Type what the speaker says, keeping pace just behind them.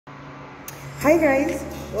Hi guys,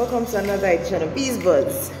 welcome to another edition of Bees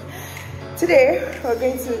Buds. Today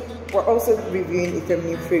we're also reviewing a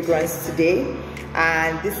feminine fragrance today,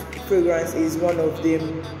 and this fragrance is one of the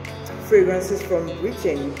fragrances from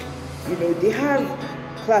Britain. You know, they have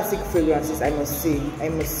classic fragrances. I must say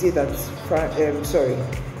that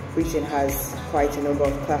Britain has quite a number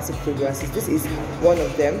of classic fragrances. This is one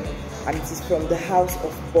of them, and it is from the house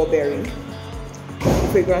of Burberry. The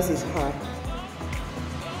fragrance is hard.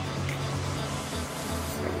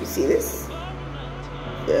 You see this?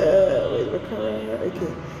 Where's the camera?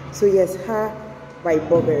 Okay, so yes, Her by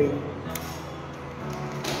Burberry.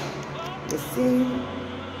 You see?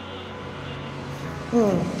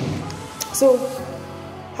 So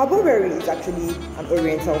Her Burberry is actually an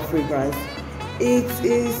oriental fragrance. It's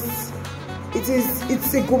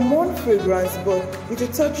a gourmand fragrance, but with a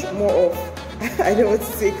touch more of I don't want to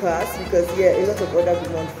say class, because yeah, a lot of other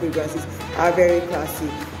gourmand fragrances are very classy,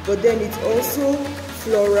 but then it's also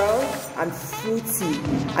floral and fruity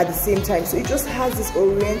at the same time. So it just has this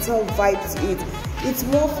oriental vibe to it. It's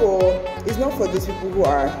not for those people who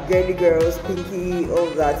are girly girls, pinky, all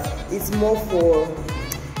that. It's more for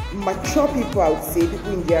mature people, I would say,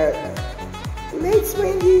 people in their late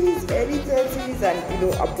 20s, early 30s,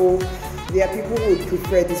 and above. There are people who would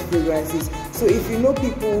prefer these fragrances. So if you know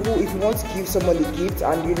people who, if you want to give someone a gift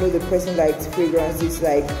and you know the person likes fragrances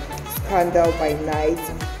like Scandal by Night,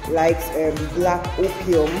 likes Black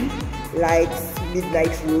Opium, likes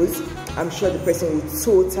Midnight Rose, I'm sure the person will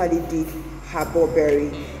totally dig Her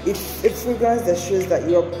Burberry. It's a fragrance that shows that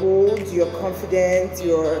you're bold, you're confident,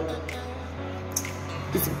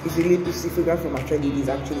 it's a really beautiful fragrance from mature ladies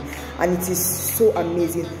actually, and it is so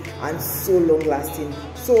amazing and so long lasting.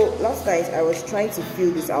 So last night I was trying to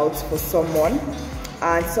fill this out for someone,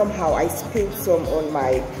 and somehow I spilled some on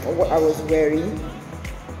what I was wearing.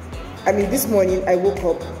 I mean, this morning I woke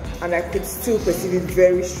up and I could still perceive it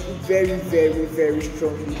very, very, very, very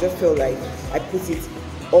strongly. It just felt like I put it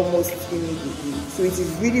almost immediately. So it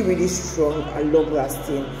is really, really strong and long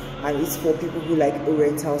lasting, and it's for people who like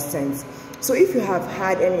oriental scents. So if you have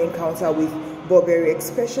had any encounter with Burberry,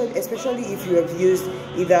 especially if you have used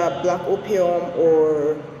either Black Opium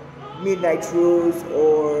or Midnight Rose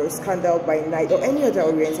or Scandal by Night or any other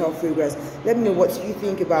oriental fragrance, let me know what you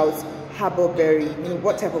think about Her Burberry.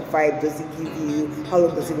 What type of vibe does it give you? How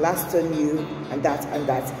long does it last on you? And that.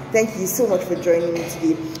 Thank you so much for joining me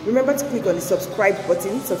today. Remember to click on the subscribe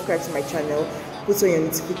button, subscribe to my channel, put on your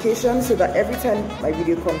notifications so that every time my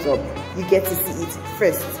video comes up, you get to see it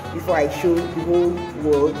first before I show the whole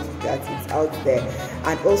world that it's out there.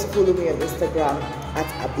 And also follow me on Instagram at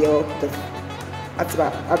Abiel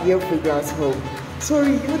Fragrance Home.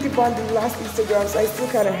 Sorry, they banned the last Instagram, so I still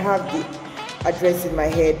kind of have the address in my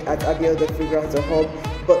head at Abiel the Fragrance Hub,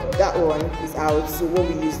 but that one is out. So what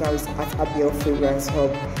we use now is at Abiel Fragrance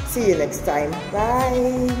Hub. See you next time.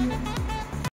 Bye.